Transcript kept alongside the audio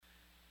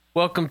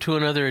Welcome to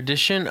another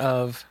edition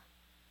of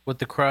What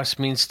the Cross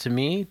Means to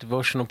Me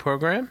devotional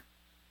program.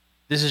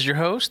 This is your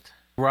host,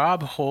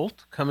 Rob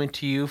Holt, coming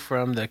to you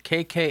from the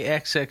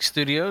KKXX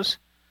studios,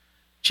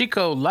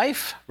 Chico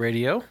Life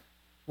Radio,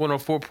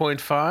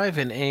 104.5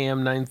 and AM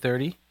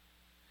 930.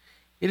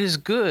 It is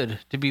good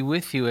to be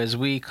with you as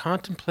we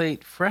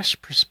contemplate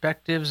fresh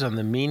perspectives on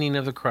the meaning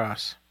of the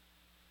cross.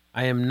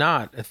 I am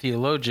not a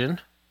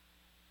theologian,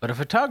 but a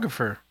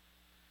photographer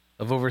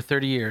of over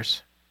 30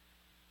 years.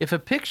 If a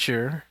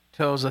picture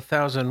tells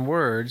 1,000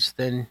 words,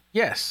 then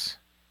yes,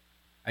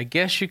 I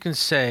guess you can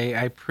say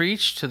I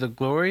preach to the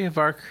glory of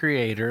our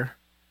Creator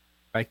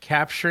by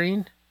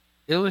capturing,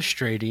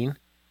 illustrating,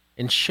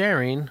 and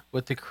sharing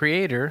what the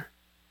Creator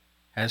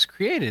has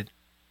created.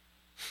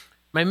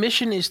 My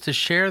mission is to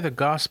share the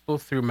gospel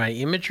through my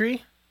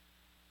imagery,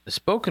 the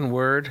spoken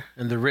word,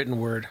 and the written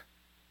word.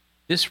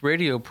 This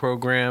radio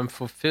program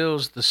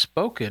fulfills the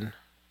spoken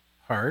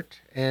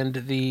part,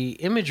 and the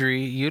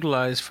imagery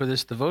utilized for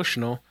this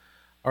devotional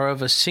are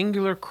of a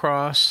singular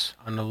cross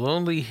on a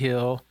lonely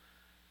hill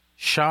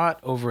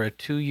shot over a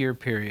 2-year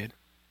period.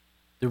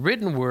 The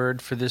written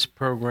word for this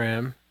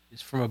program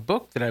is from a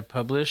book that I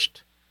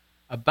published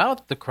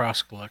about the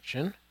cross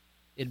collection.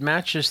 It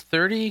matches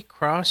 30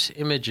 cross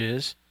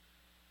images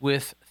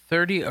with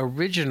 30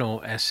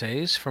 original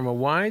essays from a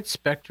wide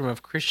spectrum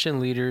of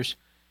Christian leaders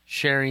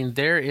sharing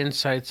their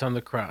insights on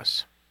the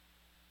cross.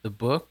 The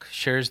book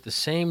shares the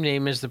same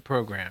name as the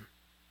program,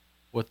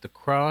 What the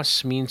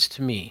Cross Means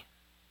to Me,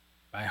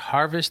 by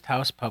Harvest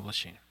House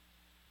Publishing.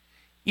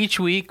 Each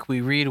week we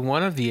read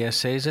one of the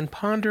essays and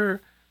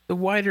ponder the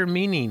wider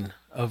meaning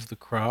of the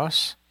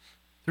cross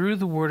through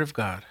the Word of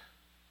God.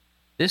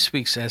 This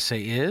week's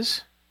essay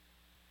is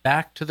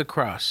Back to the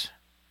Cross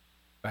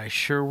by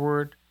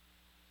Sherwood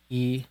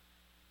E.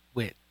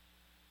 Witt.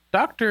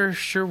 Dr.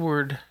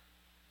 Sherwood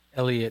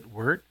Elliott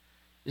Wirt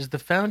is the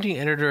founding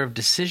editor of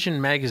Decision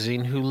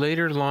Magazine, who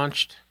later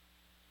launched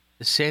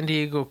the San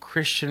Diego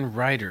Christian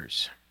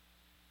Writers.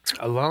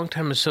 A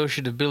longtime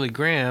associate of Billy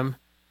Graham,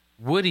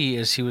 Woody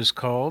as he was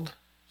called,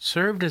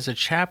 served as a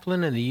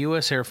chaplain in the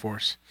U.S. Air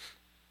Force,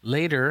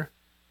 later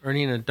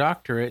earning a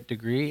doctorate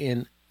degree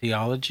in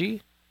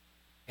theology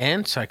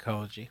and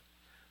psychology,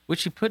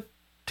 which he put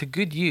to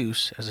good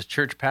use as a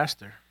church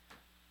pastor.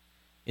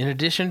 In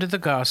addition to the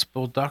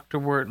gospel, Dr.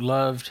 Wirt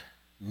loved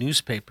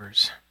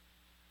newspapers,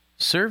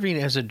 serving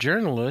as a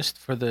journalist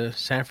for the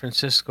San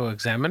Francisco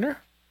Examiner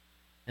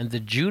and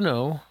the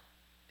Juneau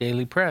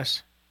Daily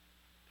Press.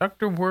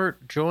 Dr.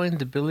 Wirt joined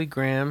the Billy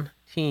Graham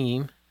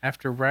team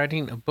after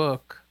writing a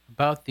book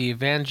about the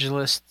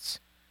evangelist's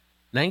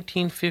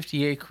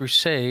 1958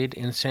 crusade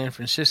in San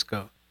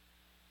Francisco.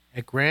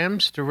 At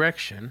Graham's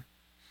direction,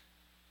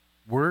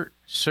 Wirt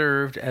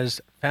served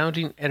as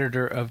founding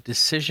editor of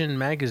Decision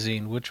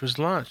Magazine, which was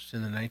launched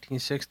in the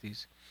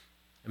 1960s.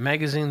 A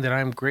magazine that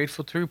I'm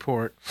grateful to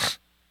report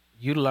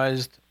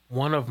utilized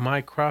one of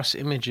my cross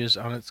images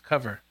on its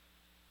cover.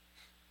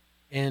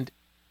 And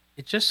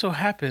it just so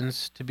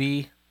happens to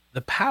be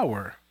the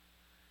Power,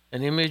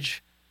 an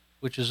image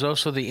which is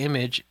also the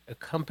image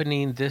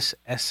accompanying this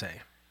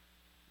essay.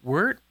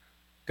 Wirt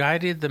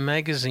guided the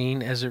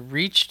magazine as it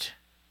reached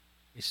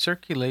a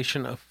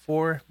circulation of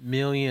 4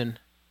 million.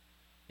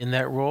 In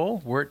that role,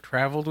 Wirt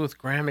traveled with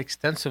Graham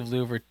extensively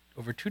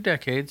over 2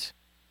 decades,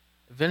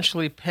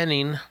 eventually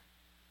penning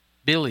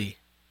Billy,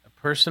 a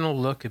personal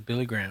look at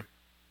Billy Graham,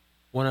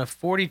 one of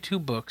 42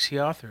 books he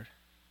authored.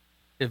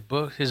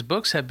 His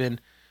books have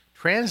been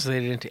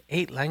translated into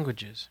 8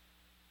 languages.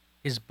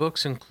 His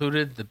books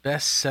included the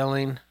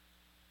best-selling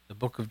The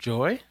Book of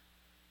Joy,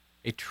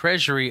 A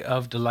Treasury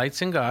of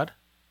Delights in God,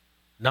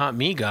 Not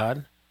Me,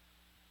 God,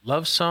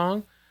 Love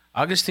Song,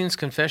 Augustine's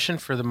Confession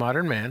for the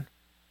Modern Man,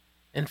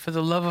 and For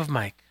the Love of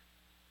Mike,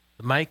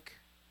 the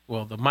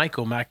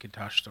Michael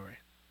McIntosh story,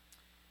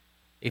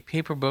 a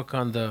paper book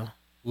on the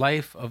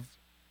life of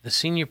the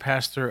senior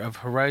pastor of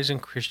Horizon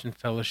Christian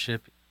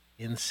Fellowship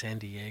in San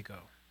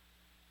Diego.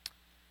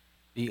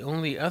 The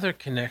only other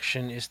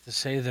connection is to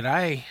say that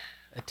I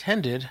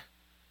attended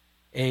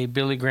a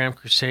Billy Graham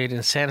crusade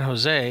in San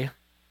Jose,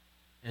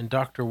 and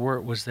Dr.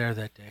 Wirt was there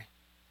that day.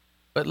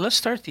 But let's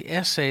start the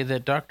essay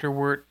that Dr.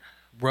 Wirt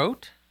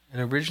wrote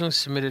and originally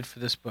submitted for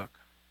this book.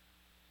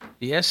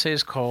 The essay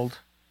is called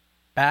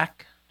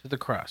Back to the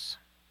Cross.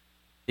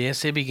 The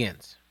essay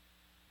begins,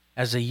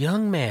 As a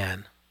young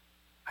man,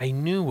 I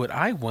knew what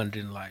I wanted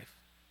in life,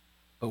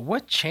 but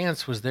what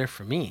chance was there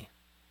for me?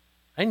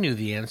 I knew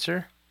the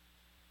answer.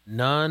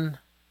 None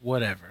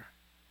whatever.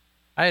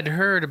 I had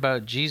heard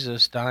about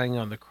Jesus dying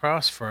on the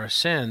cross for our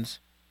sins,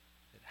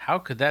 but how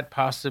could that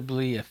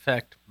possibly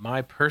affect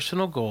my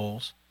personal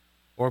goals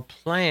or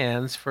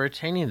plans for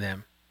attaining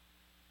them?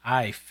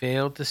 I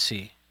failed to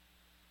see.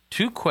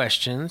 2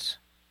 questions,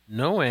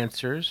 no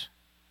answers,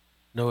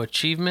 no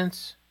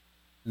achievements,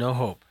 no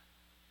hope.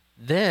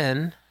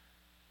 Then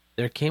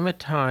there came a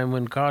time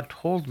when God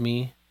told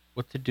me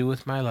what to do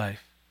with my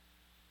life.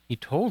 He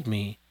told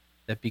me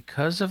that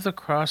because of the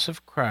cross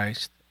of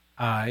Christ,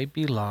 I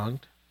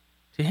belonged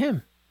to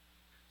Him.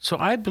 So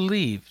I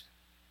believed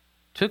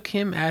took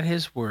him at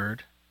his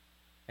word,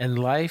 and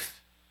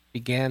life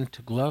began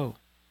to glow.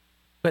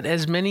 But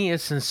as many a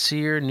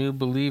sincere new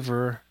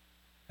believer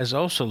has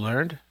also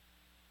learned,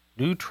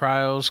 new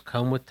trials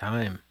come with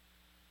time.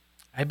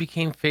 I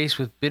became faced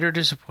with bitter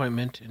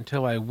disappointment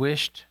until I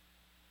wished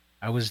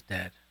I was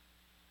dead.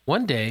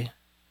 One day,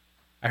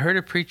 I heard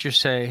a preacher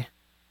say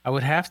I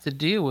would have to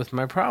deal with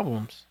my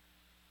problems.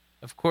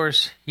 Of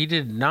course, he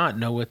did not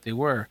know what they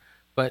were,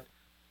 but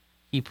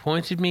he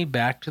pointed me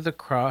back to the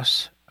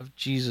cross of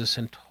Jesus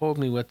and told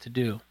me what to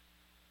do.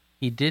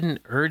 He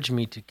didn't urge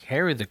me to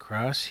carry the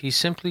cross. He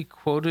simply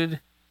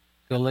quoted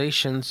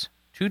Galatians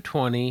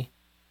 2:20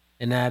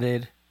 and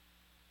added,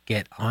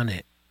 "Get on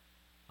it."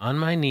 On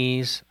my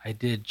knees, I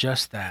did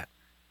just that,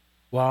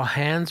 while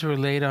hands were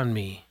laid on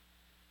me.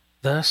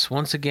 Thus,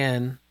 once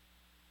again,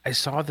 I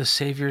saw the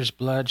Savior's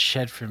blood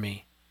shed for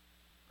me.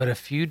 But a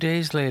few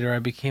days later, I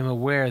became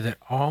aware that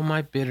all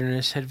my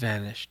bitterness had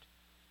vanished,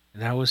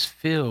 and I was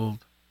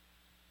filled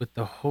with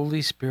the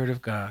Holy Spirit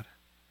of God.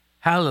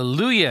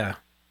 Hallelujah!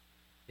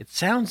 It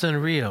sounds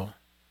unreal,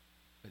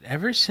 but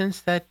ever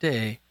since that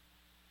day,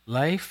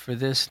 life for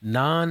this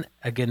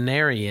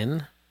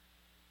non-agenarian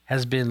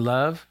has been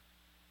love,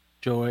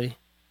 joy,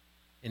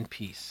 and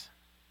peace.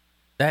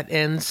 That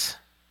ends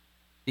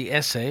the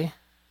essay,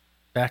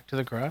 Back to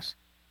the Cross,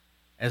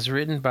 as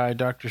written by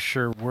Dr.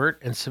 Sherwood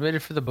and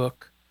submitted for the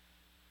book,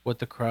 What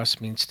the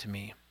Cross Means to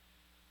Me.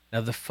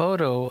 Now, the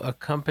photo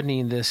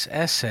accompanying this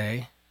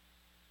essay,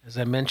 as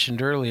I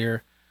mentioned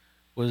earlier,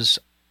 was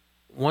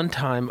one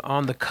time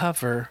on the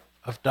cover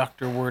of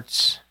Dr.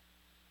 Wert's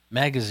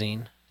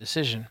magazine,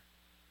 Decision.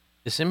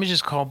 This image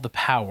is called The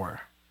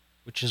Power,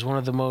 which is one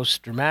of the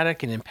most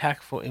dramatic and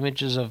impactful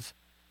images of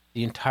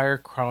the entire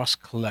cross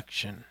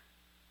collection.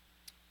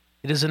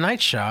 It is a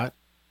night shot,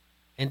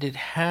 and it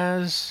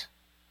has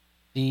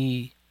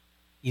the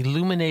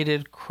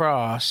illuminated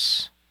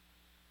cross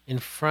in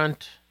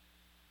front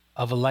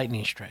of a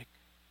lightning strike.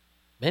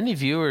 Many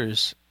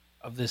viewers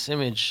of this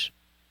image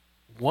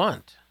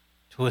want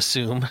to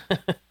assume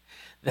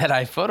that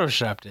I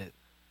photoshopped it.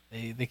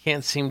 They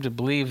can't seem to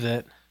believe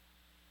that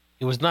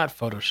it was not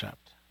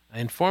photoshopped. I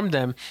informed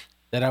them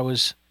that I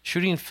was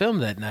shooting film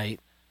that night,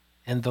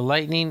 and the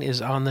lightning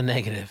is on the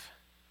negative.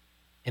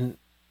 And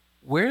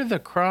where the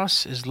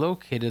cross is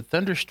located,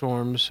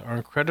 thunderstorms are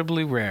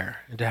incredibly rare,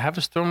 and to have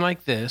a storm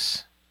like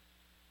this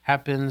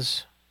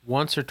happens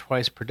once or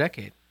twice per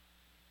decade.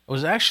 I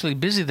was actually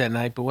busy that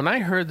night, but when I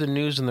heard the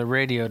news on the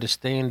radio to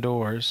stay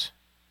indoors,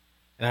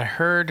 and I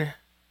heard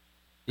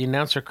the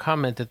announcer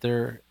comment that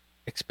they're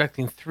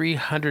expecting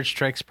 300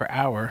 strikes per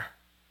hour,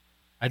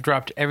 I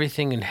dropped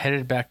everything and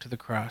headed back to the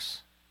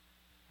cross.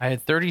 I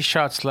had 30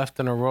 shots left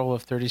on a roll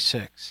of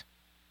 36.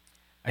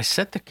 I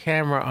set the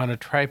camera on a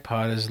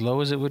tripod as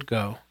low as it would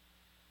go,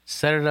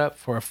 set it up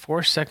for a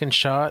 4-second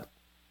shot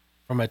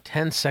from a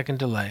 10-second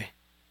delay,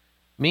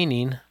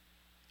 meaning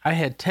I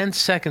had 10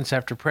 seconds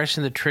after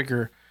pressing the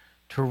trigger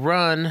to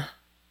run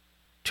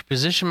to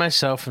position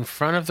myself in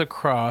front of the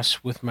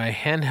cross with my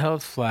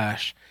handheld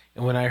flash,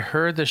 and when I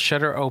heard the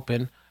shutter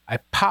open, I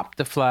popped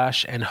the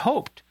flash and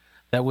hoped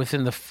that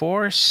within the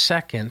 4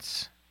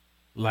 seconds,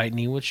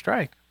 lightning would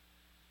strike.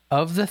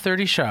 Of the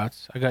 30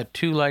 shots, I got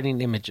 2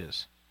 lightning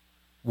images.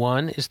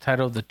 One is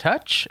titled The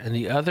Touch, and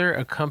the other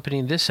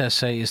accompanying this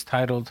essay is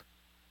titled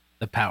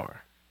The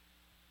Power.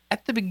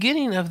 At the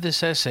beginning of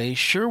this essay,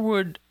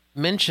 Sherwood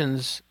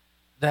mentions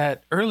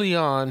that early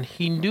on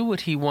he knew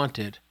what he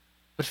wanted,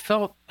 but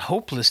felt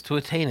hopeless to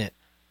attain it,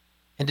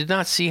 and did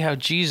not see how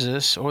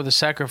Jesus, or the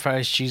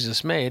sacrifice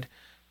Jesus made,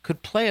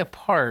 could play a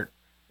part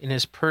in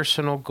his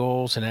personal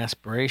goals and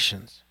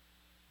aspirations.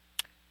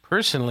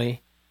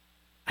 Personally,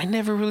 I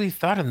never really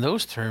thought in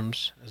those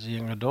terms as a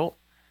young adult,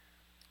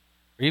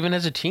 or even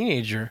as a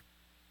teenager,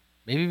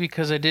 maybe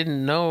because I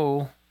didn't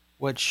know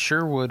what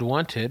Sherwood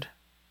wanted,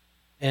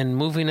 and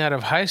moving out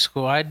of high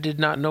school, I did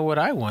not know what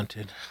I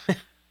wanted.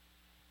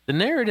 The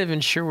narrative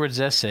in Sherwood's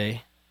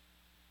essay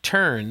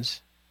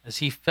turns as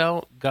he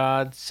felt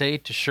God say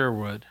to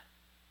Sherwood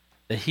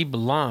that he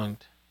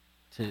belonged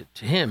to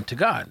him, to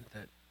God,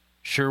 that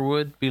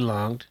Sherwood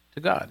belonged to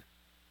God.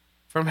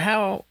 From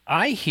how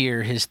I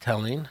hear his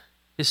telling,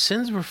 his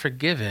sins were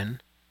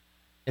forgiven,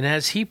 and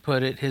as he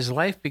put it, his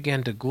life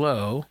began to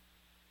glow.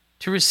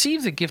 To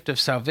receive the gift of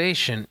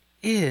salvation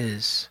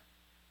is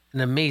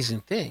an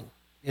amazing thing.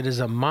 It is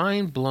a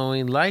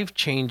mind-blowing,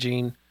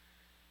 life-changing,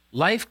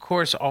 life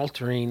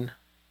course-altering,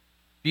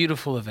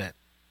 beautiful event.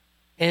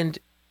 And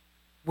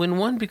when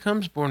one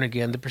becomes born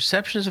again, the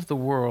perceptions of the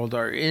world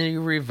are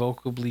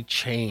irrevocably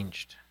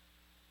changed.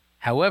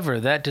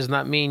 However, that does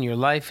not mean your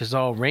life is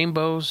all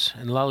rainbows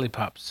and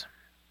lollipops.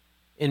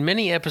 In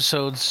many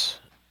episodes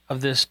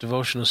of this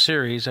devotional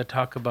series, I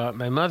talk about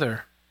my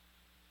mother,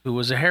 who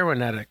was a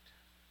heroin addict.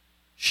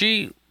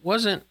 She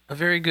wasn't a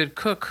very good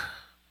cook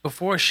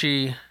before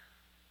she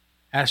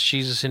asked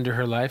Jesus into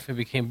her life and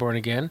became born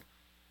again.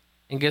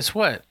 And guess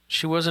what?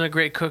 She wasn't a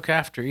great cook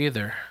after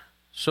either.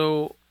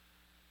 So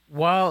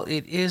while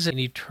it is an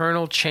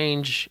eternal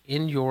change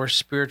in your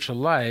spiritual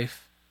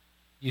life,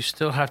 you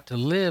still have to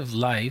live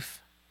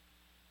life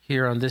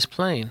here on this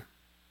plane,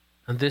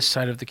 on this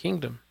side of the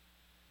kingdom.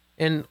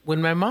 And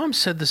when my mom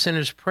said the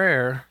sinner's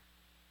prayer,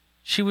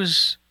 she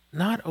was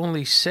not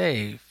only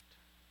saved,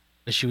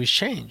 but she was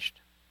changed.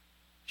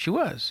 She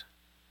was.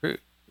 Her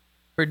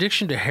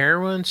addiction to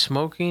heroin,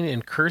 smoking,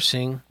 and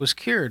cursing was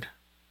cured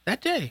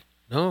that day.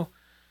 No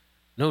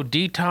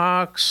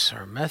detox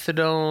or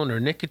methadone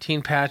or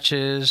nicotine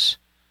patches,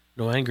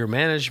 no anger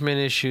management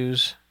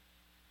issues.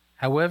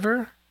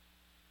 However,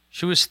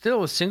 she was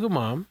still a single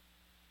mom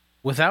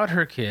without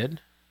her kid.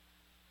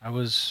 I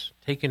was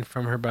taken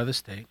from her by the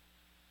state.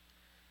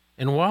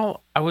 And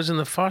while I was in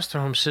the foster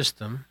home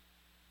system,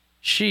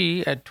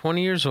 she, at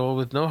 20 years old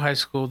with no high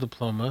school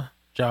diploma,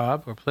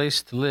 job, or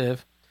place to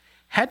live,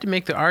 had to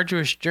make the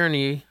arduous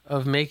journey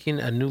of making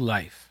a new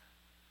life.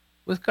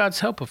 With God's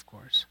help, of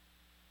course.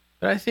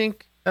 But I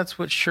think that's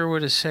what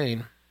Sherwood is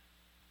saying.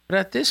 But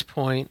at this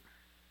point,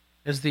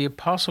 as the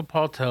Apostle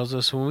Paul tells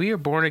us, when we are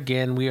born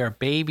again, we are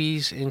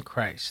babies in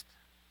Christ.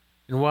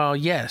 And while,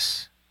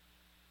 yes,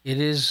 it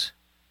is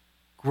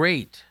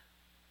great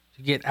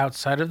to get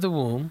outside of the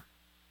womb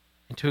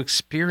and to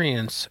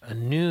experience a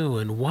new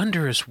and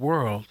wondrous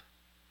world,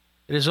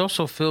 it is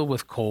also filled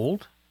with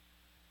cold,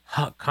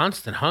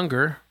 constant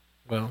hunger,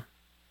 well,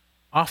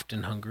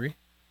 often hungry,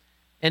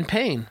 and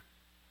pain,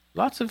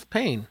 lots of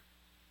pain.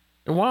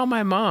 And while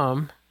my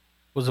mom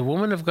was a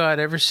woman of God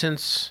ever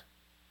since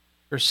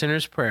her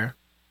sinner's prayer,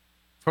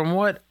 from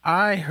what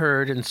I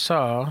heard and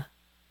saw,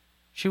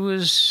 she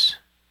was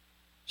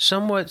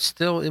somewhat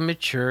still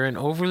immature and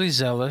overly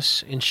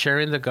zealous in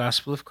sharing the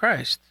gospel of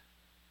Christ,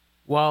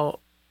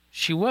 while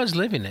she was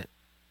living it.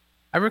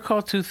 I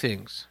recall two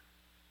things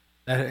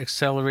that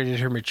accelerated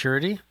her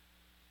maturity,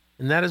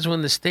 and that is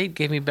when the state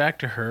gave me back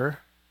to her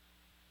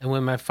and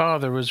when my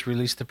father was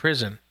released to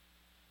prison.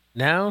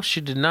 Now she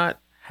did not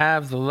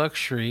have the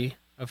luxury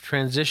of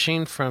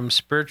transitioning from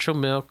spiritual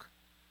milk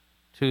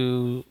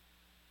to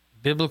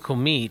biblical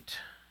meat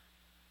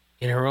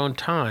in her own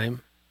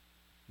time.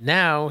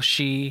 Now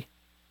she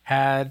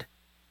had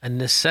a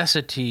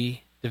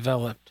necessity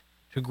developed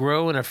to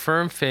grow in a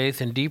firm faith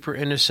and deeper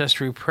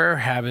intercessory prayer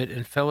habit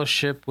and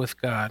fellowship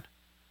with God,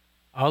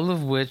 all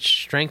of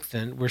which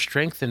were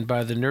strengthened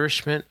by the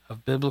nourishment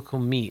of biblical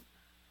meat.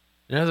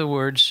 In other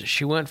words,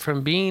 she went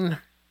from being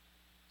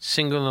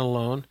single and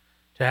alone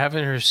to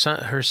having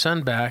her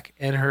son back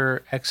and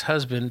her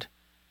ex-husband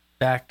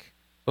back,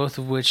 both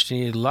of which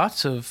needed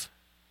lots of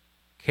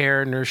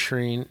care,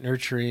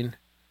 nurturing,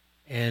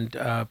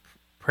 and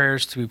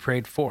prayers to be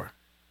prayed for.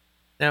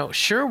 Now,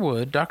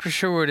 Dr.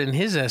 Sherwood, in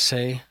his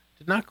essay,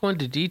 did not go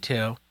into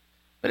detail,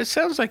 but it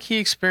sounds like he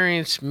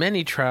experienced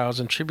many trials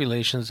and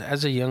tribulations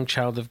as a young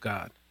child of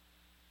God.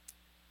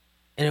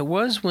 And it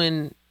was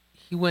when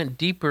he went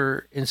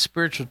deeper in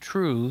spiritual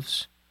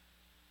truths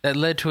that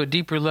led to a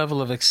deeper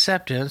level of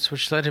acceptance,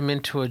 which led him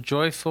into a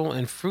joyful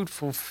and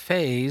fruitful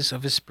phase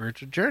of his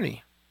spiritual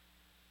journey.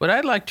 What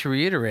I'd like to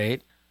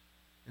reiterate,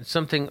 and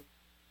something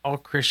all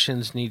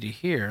Christians need to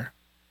hear,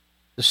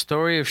 the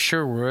story of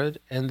Sherwood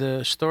and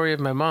the story of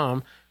my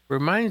mom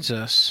reminds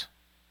us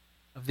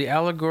of the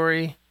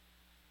allegory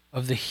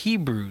of the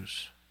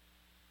Hebrews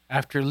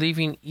after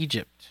leaving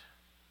Egypt,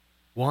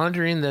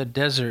 wandering the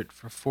desert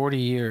for 40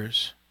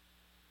 years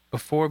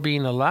before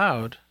being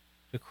allowed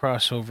to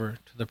cross over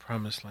to the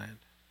promised land.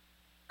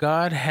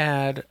 God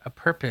had a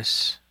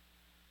purpose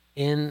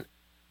in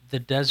the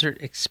desert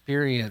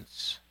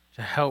experience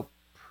to help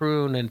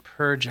prune and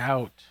purge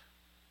out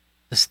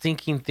the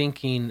stinking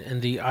thinking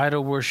and the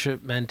idol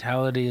worship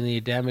mentality and the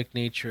Adamic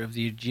nature of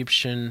the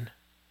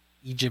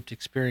Egypt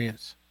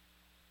experience.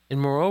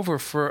 And moreover,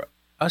 for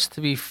us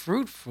to be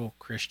fruitful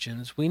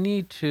Christians, we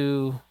need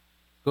to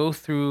go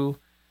through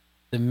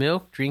the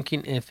milk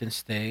drinking infant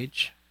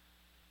stage,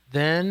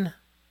 then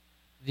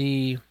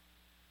the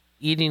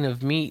eating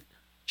of meat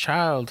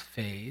child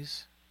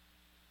phase.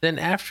 Then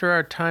after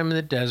our time in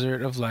the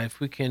desert of life,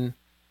 we can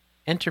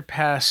enter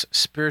past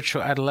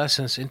spiritual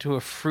adolescence into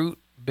a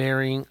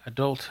fruit-bearing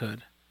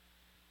adulthood,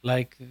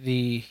 like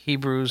the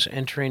Hebrews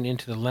entering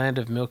into the land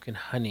of milk and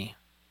honey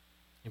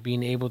and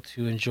being able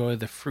to enjoy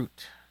the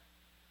fruit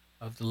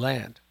of the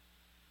land.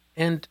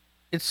 And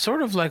it's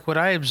sort of like what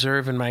I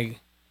observe in my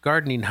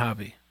gardening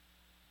hobby,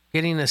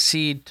 getting a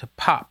seed to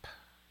pop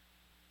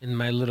in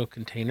my little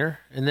container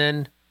and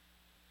then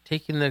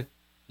taking the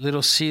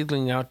little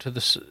seedling out to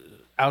the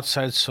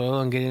outside soil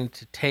and getting it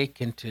to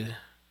take and to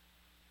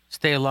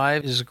stay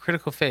alive is a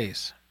critical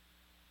phase.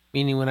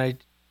 Meaning when I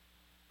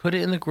put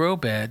it in the grow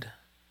bed,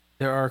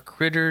 there are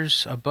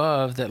critters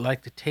above that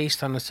like to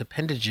taste on its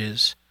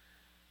appendages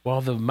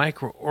while the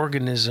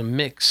microorganism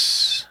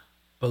mix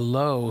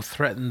below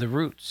threaten the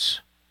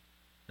roots.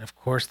 And of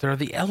course, there are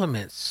the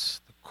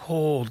elements, the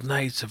cold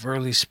nights of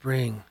early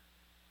spring,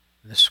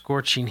 and the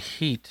scorching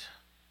heat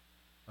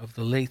of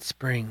the late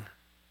spring.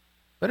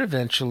 But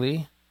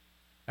eventually,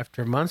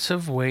 after months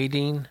of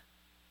waiting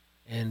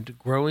and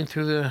growing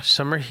through the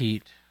summer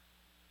heat,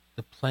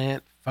 the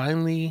plant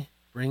finally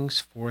brings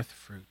forth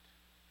fruit.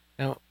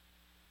 Now,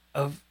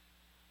 of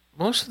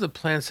most of the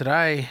plants that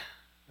I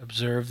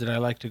observe that I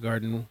like to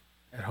garden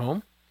at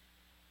home,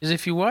 is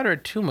if you water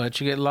it too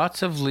much, you get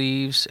lots of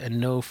leaves and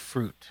no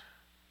fruit.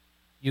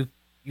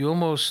 You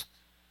almost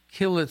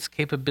kill its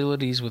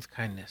capabilities with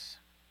kindness.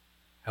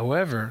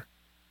 However,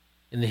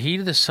 in the heat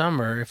of the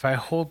summer, if I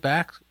hold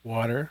back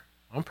water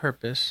on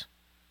purpose,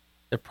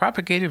 the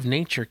propagative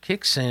nature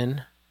kicks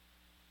in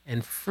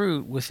and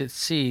fruit with its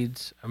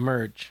seeds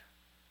emerge.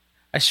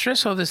 I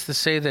stress all this to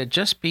say that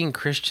just being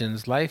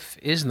Christians, life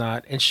is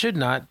not and should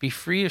not be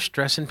free of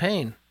stress and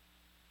pain.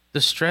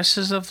 The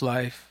stresses of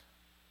life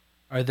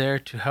are there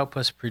to help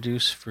us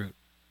produce fruit.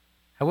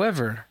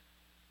 However,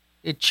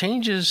 it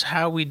changes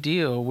how we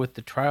deal with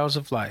the trials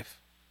of life.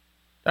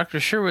 Dr.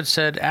 Sherwood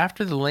said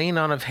after the laying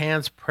on of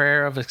hands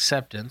prayer of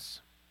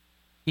acceptance,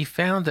 he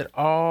found that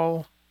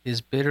all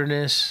his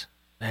bitterness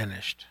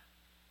vanished.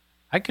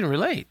 I can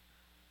relate,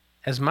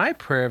 as my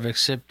prayer of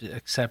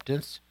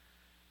acceptance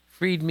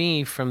freed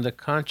me from the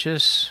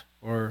conscious,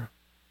 or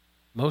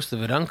most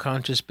of it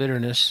unconscious,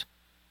 bitterness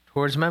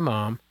towards my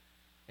mom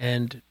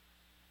and,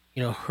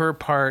 her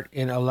part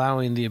in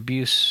allowing the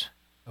abuse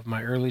of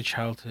my early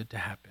childhood to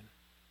happen.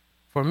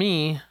 For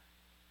me,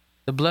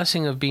 the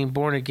blessing of being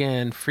born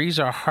again frees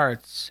our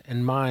hearts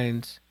and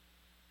minds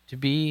to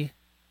be,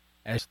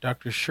 as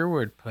Dr.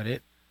 Sherwood put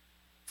it,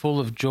 full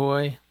of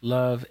joy,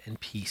 love, and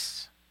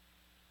peace.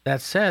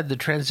 That said, the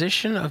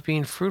transition of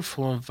being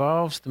fruitful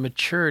involves the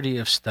maturity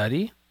of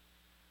study,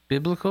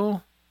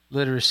 biblical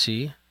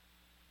literacy,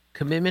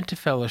 commitment to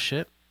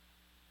fellowship,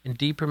 and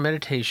deeper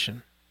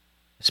meditation,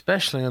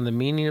 especially on the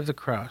meaning of the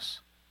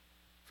cross,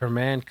 for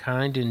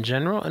mankind in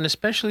general and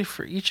especially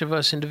for each of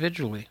us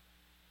individually.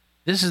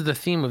 This is the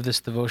theme of this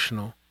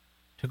devotional,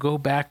 to go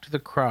back to the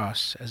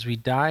cross as we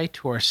die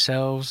to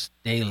ourselves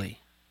daily.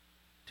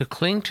 To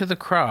cling to the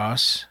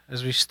cross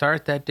as we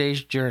start that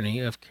day's journey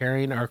of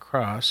carrying our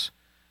cross.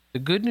 The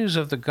good news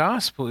of the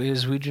gospel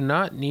is we do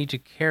not need to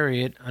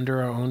carry it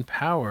under our own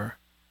power.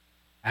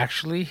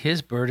 Actually,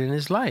 his burden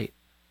is light.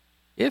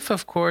 If,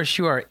 of course,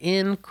 you are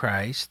in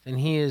Christ and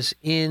he is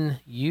in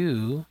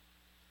you,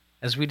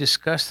 as we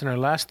discussed in our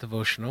last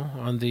devotional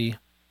on the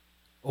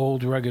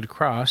old rugged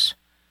cross,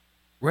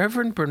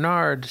 Reverend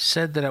Bernard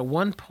said that at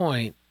one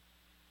point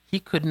he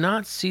could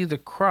not see the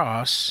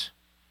cross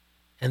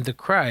and the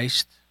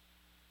Christ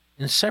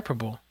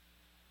inseparable.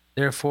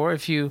 Therefore,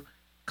 if you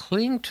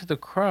cling to the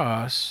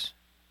cross,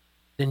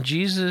 then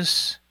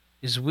Jesus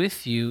is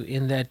with you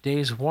in that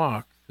day's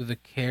walk through the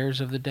cares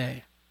of the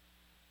day.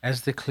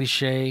 As the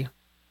cliche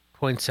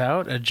points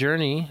out, a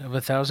journey of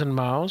 1,000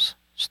 miles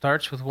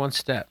starts with one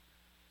step.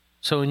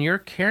 So in your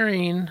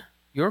carrying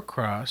your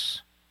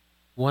cross,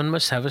 one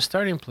must have a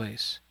starting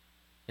place.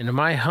 And in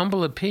my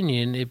humble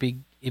opinion, it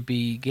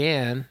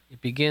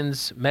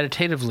begins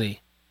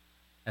meditatively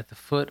at the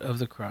foot of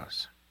the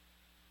cross.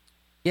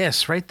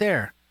 Yes, right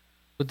there,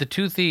 with the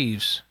two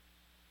thieves,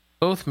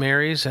 both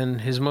Mary's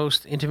and his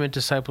most intimate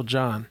disciple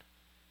John.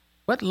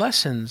 What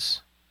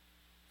lessons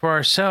for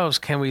ourselves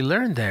can we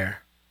learn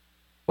there?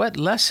 What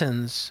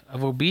lessons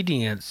of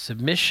obedience,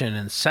 submission,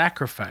 and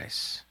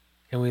sacrifice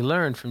can we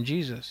learn from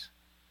Jesus?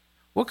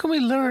 What can we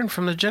learn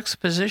from the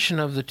juxtaposition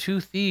of the two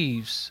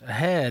thieves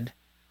ahead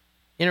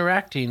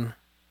interacting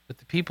with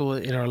the people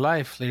in our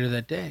life later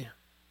that day?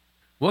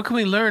 What can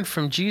we learn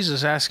from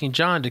Jesus asking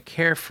John to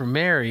care for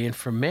Mary and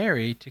for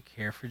Mary to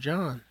care for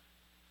John?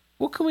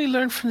 What can we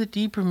learn from the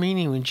deeper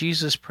meaning when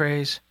Jesus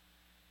prays,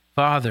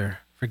 "Father,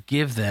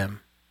 forgive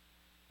them,"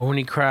 or when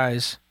he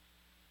cries,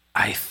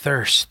 "I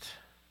thirst,"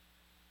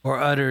 or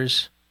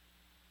utters,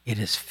 "It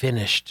is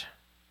finished"?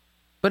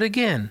 But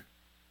again,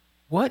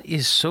 what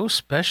is so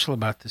special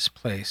about this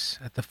place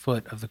at the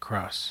foot of the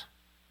cross?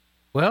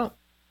 Well,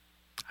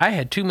 I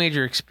had two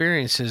major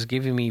experiences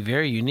giving me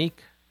very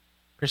unique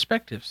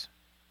perspectives.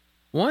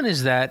 One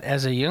is that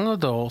as a young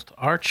adult,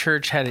 our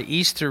church had an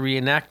Easter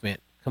reenactment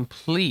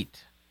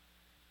complete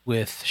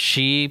with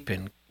sheep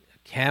and a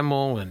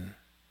camel and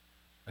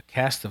a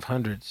cast of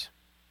hundreds.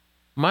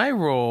 My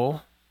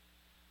role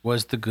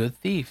was the good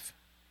thief,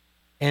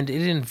 and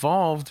it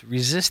involved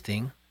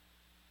resisting,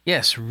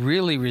 yes,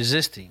 really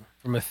resisting.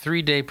 From a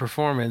 3-day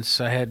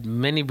performance, I had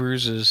many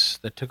bruises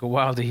that took a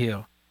while to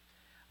heal.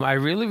 I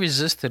really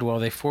resisted while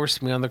they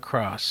forced me on the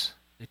cross.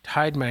 They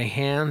tied my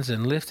hands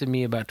and lifted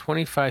me about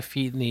 25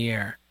 feet in the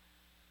air.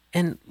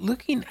 And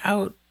looking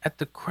out at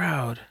the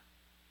crowd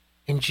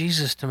and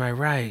Jesus to my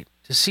right,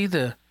 to see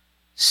the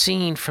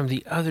scene from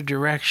the other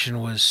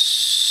direction was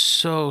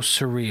so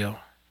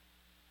surreal.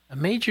 A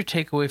major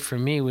takeaway for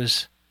me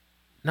was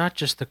not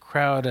just the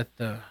crowd at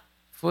the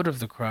foot of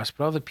the cross,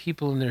 but all the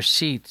people in their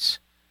seats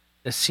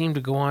that seemed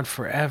to go on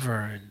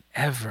forever and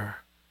ever.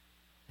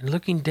 And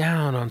looking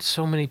down on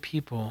so many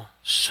people,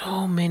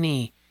 so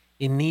many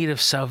in need of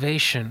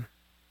salvation,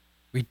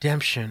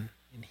 redemption,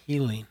 and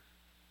healing.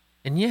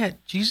 And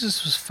yet,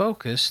 Jesus was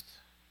focused,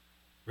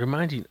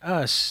 reminding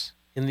us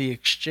in the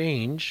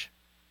exchange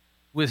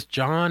with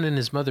John and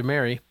his mother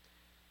Mary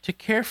to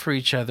care for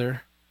each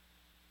other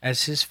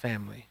as his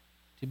family,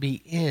 to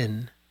be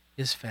in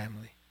his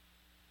family.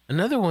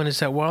 Another one is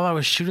that while I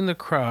was shooting the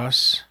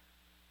cross,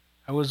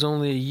 I was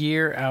only a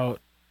year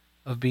out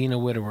of being a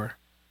widower.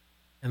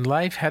 and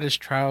life had its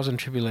trials and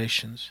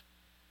tribulations.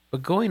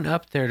 But going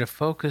up there to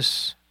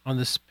focus on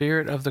the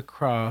Spirit of the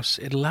cross,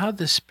 it allowed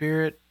the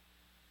Spirit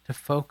to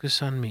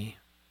focus on me.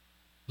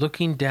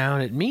 Looking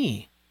down at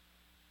me,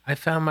 I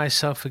found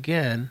myself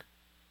again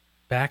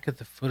back at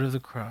the foot of the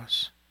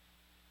cross.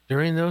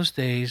 During those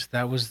days,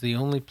 that was the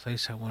only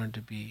place I wanted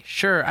to be.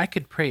 Sure, I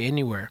could pray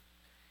anywhere,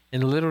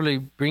 and literally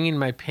bringing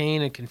my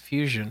pain and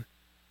confusion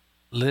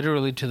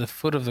literally to the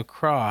foot of the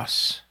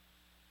cross,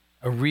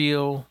 a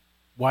real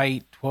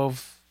white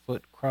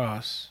 12-foot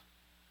cross,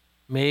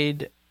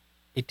 made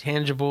a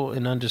tangible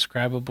and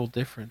undescribable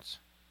difference.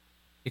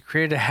 It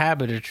created a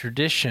habit, a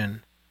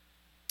tradition,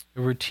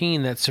 a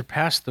routine that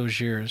surpassed those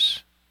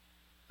years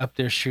up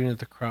there shooting at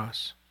the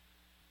cross.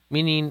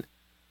 Meaning,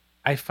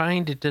 I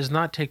find it does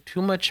not take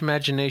too much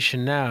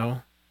imagination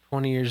now,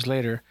 20 years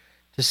later,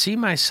 to see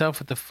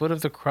myself at the foot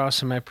of the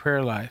cross in my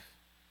prayer life.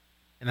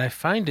 And I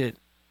find it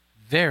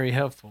very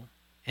helpful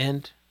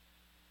and,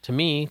 to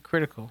me,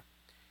 critical.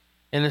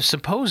 And I'm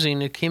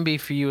supposing it can be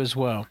for you as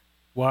well.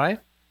 Why?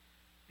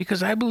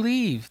 Because I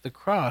believe the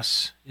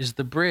cross is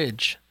the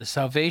bridge, the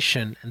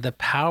salvation, and the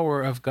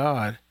power of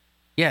God.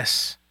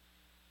 Yes,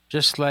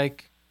 just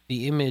like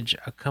the image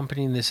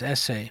accompanying this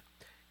essay,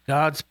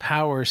 God's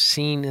power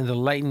seen in the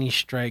lightning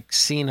strike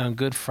seen on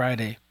Good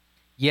Friday.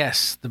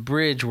 Yes, the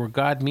bridge where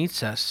God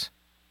meets us,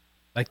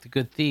 like the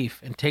good thief,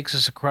 and takes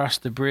us across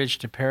the bridge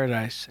to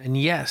paradise. And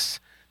yes,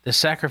 the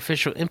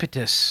sacrificial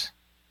impetus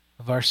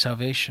of our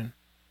salvation.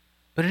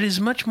 But it is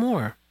much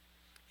more.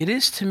 It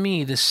is to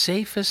me the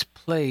safest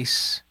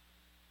place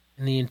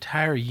in the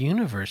entire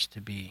universe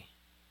to be.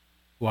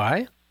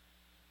 Why?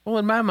 Well,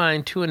 in my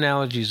mind, two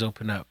analogies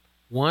open up.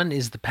 One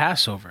is the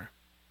Passover,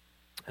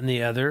 and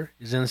the other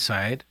is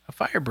inside a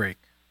fire break.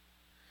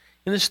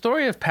 In the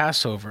story of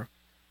Passover,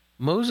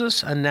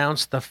 Moses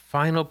announced the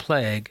final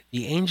plague,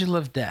 the angel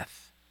of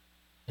death.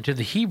 And to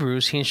the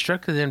Hebrews, he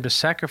instructed them to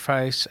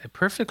sacrifice a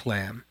perfect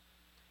lamb,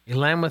 a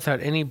lamb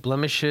without any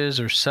blemishes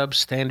or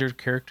substandard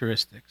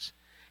characteristics,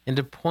 and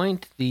to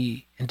paint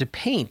the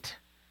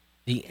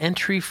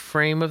entry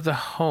frame of the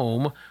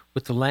home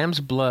with the lamb's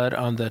blood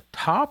on the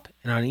top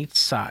and on each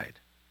side.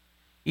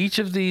 Each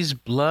of these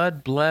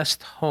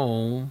blood-blessed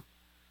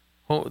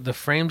the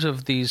frames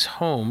of these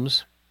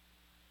homes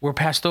were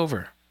passed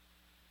over,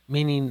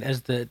 meaning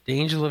as the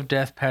angel of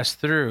death passed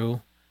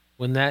through,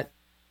 when that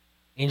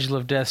angel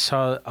of death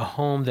saw a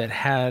home that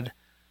had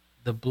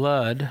the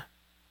blood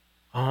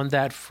on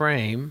that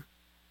frame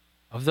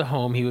of the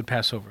home, he would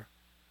pass over.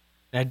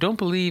 Now, I don't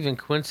believe in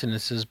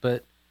coincidences,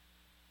 but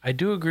I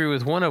do agree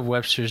with one of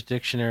Webster's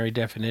dictionary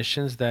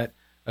definitions that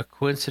a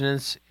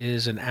coincidence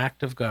is an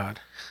act of God.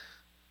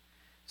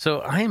 So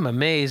I am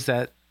amazed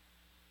that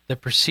the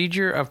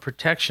procedure of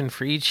protection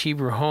for each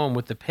Hebrew home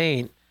with the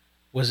paint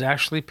was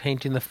actually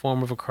painting the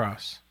form of a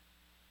cross.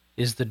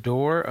 Is the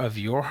door of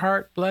your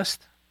heart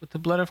blessed with the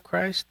blood of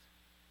Christ?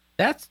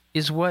 That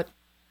is what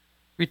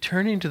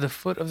returning to the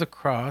foot of the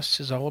cross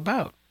is all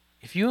about.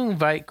 If you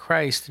invite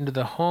Christ into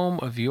the home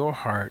of your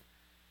heart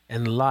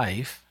and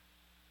life,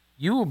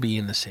 you will be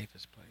in the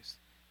safest place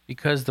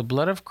because the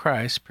blood of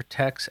Christ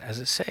protects as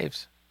it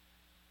saves.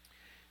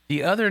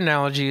 The other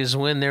analogy is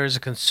when there is a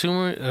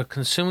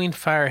consuming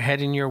fire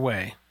heading your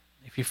way.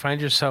 If you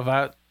find yourself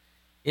out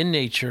in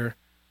nature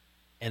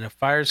and a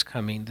fire is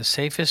coming, the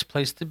safest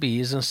place to be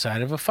is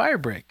inside of a fire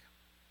break.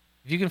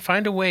 If you can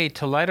find a way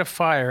to light a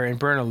fire and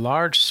burn a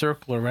large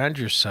circle around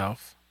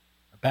yourself,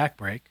 a back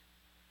break,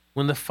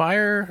 when the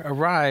fire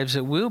arrives,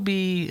 it will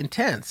be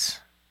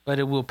intense, but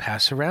it will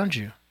pass around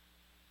you.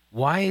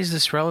 Why is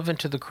this relevant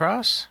to the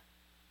cross?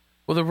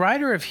 Well, the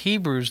writer of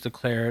Hebrews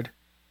declared,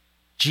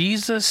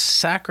 Jesus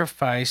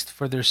sacrificed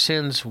for their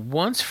sins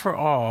once for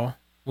all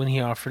when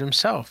he offered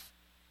himself.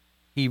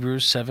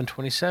 Hebrews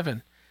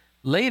 7:27.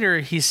 Later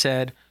he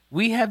said,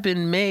 we have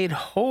been made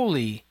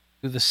holy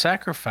through the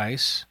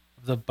sacrifice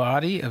of the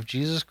body of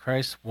Jesus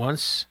Christ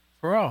once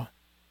for all.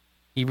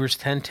 Hebrews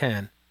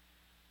 10:10.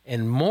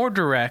 And more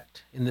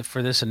direct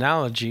for this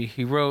analogy,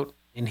 he wrote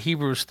in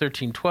Hebrews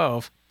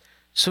 13:12,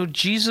 so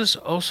Jesus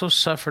also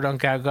suffered on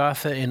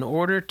Golgotha in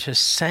order to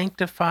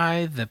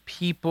sanctify the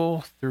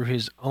people through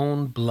his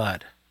own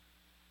blood.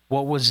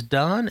 What was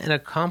done and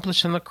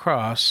accomplished on the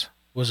cross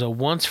was a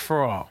once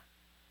for all,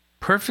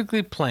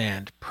 perfectly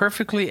planned,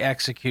 perfectly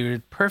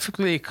executed,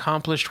 perfectly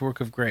accomplished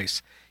work of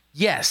grace.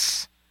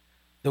 Yes,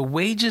 the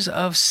wages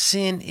of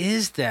sin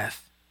is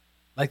death,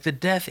 like the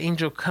death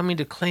angel coming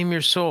to claim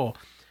your soul.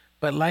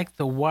 But like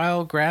the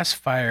wild grass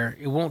fire,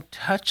 it won't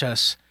touch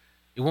us.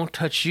 It won't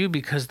touch you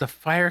because the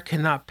fire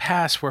cannot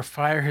pass where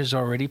fire has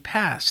already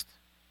passed.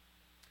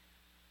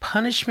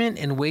 Punishment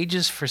and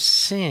wages for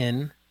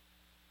sin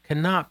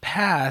cannot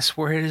pass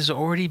where it has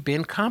already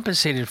been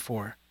compensated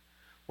for,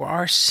 where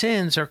our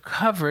sins are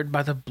covered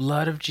by the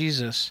blood of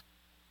Jesus.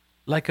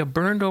 Like a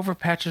burned over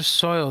patch of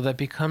soil that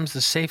becomes the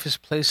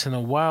safest place in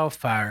a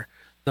wildfire,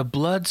 the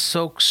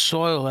blood-soaked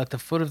soil at the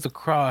foot of the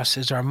cross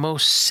is our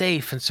most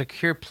safe and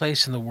secure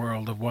place in the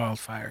world of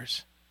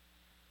wildfires,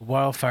 the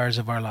wildfires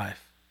of our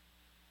life,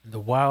 and the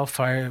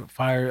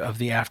wildfire of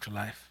the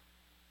afterlife.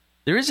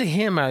 There is a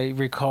hymn I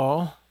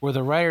recall where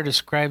the writer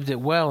described it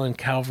well in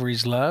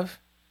Calvary's love.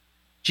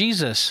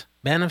 Jesus,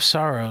 man of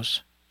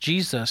sorrows,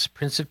 Jesus,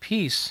 Prince of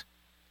Peace.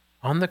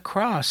 On the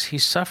cross he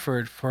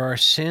suffered for our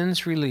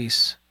sins'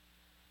 release,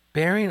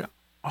 bearing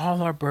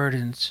all our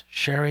burdens,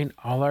 sharing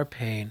all our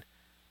pain,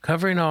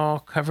 covering all,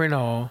 covering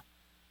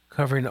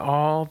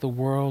all the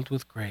world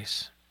with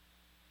grace.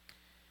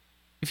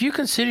 If you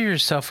consider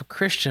yourself a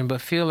Christian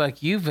but feel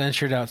like you've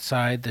ventured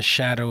outside the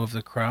shadow of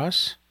the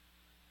cross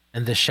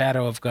and the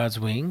shadow of God's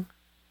wing,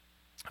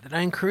 then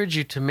I encourage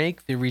you to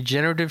make the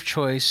regenerative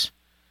choice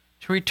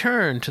to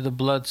return to the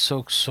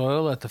blood-soaked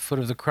soil at the foot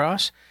of the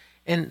cross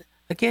and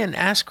again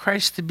ask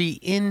Christ to be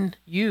in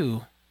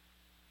you,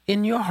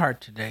 in your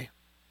heart today.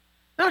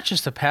 Not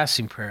just a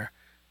passing prayer,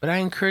 but I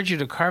encourage you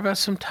to carve out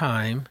some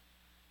time,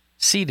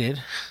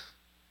 seated,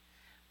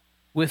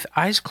 with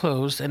eyes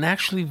closed, and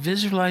actually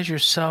visualize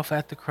yourself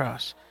at the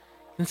cross.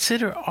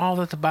 Consider all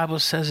that the Bible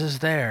says is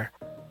there,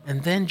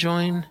 and then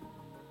join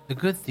the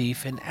good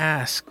thief and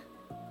ask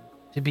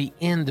to be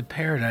in the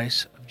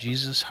paradise of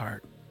Jesus'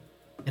 heart,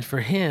 and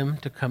for him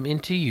to come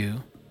into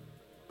you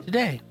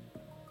today.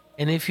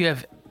 And if you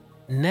have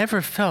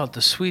never felt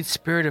the sweet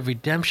spirit of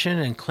redemption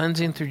and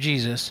cleansing through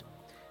Jesus,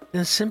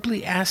 then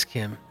simply ask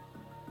him.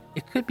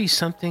 It could be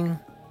something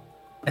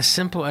as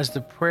simple as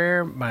the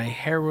prayer my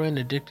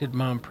heroin-addicted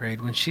mom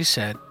prayed when she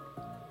said,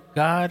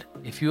 God,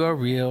 if you are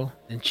real,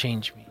 then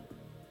change me.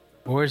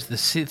 Or as the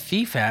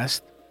thief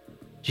asked,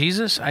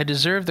 Jesus, I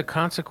deserve the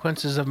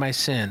consequences of my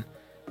sin,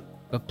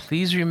 but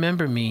please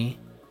remember me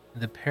in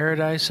the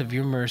paradise of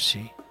your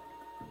mercy.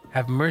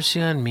 Have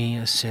mercy on me,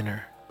 a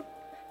sinner.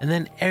 And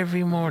then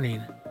every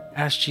morning,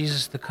 ask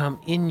Jesus to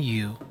come in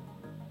you,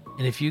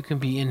 and if you can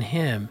be in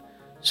him,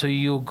 so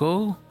you'll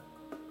go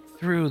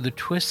through the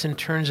twists and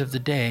turns of the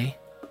day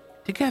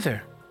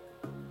together.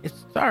 It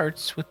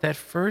starts with that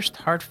first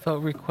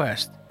heartfelt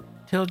request.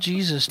 Tell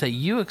Jesus that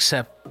you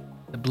accept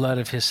the blood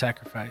of his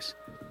sacrifice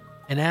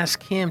and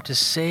ask him to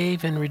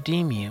save and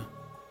redeem you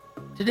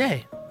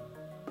today.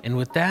 And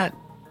with that,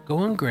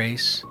 go in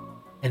grace,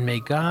 and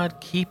may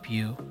God keep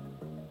you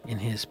in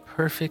his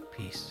perfect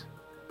peace.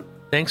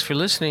 Thanks for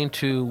listening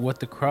to What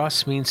the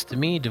Cross Means to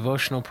Me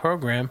devotional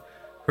program,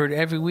 heard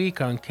every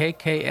week on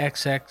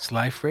KKXX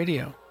Life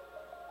Radio.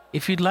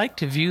 If you'd like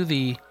to view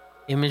the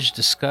image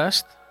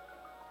discussed,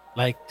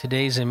 like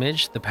today's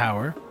image, the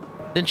power,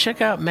 then check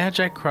out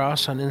Magi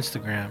Cross on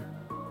Instagram.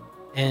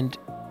 And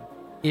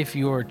if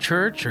your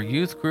church or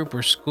youth group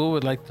or school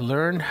would like to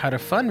learn how to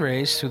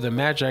fundraise through the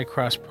Magi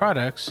Cross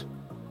products,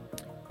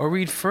 or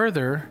read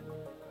further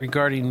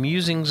regarding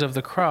musings of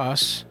the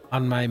cross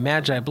on my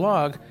Magi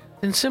blog,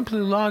 then simply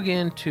log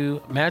in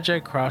to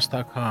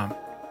magicross.com.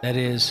 That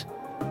is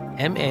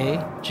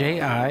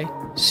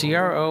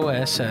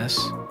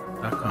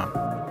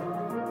MAGICROSS.com.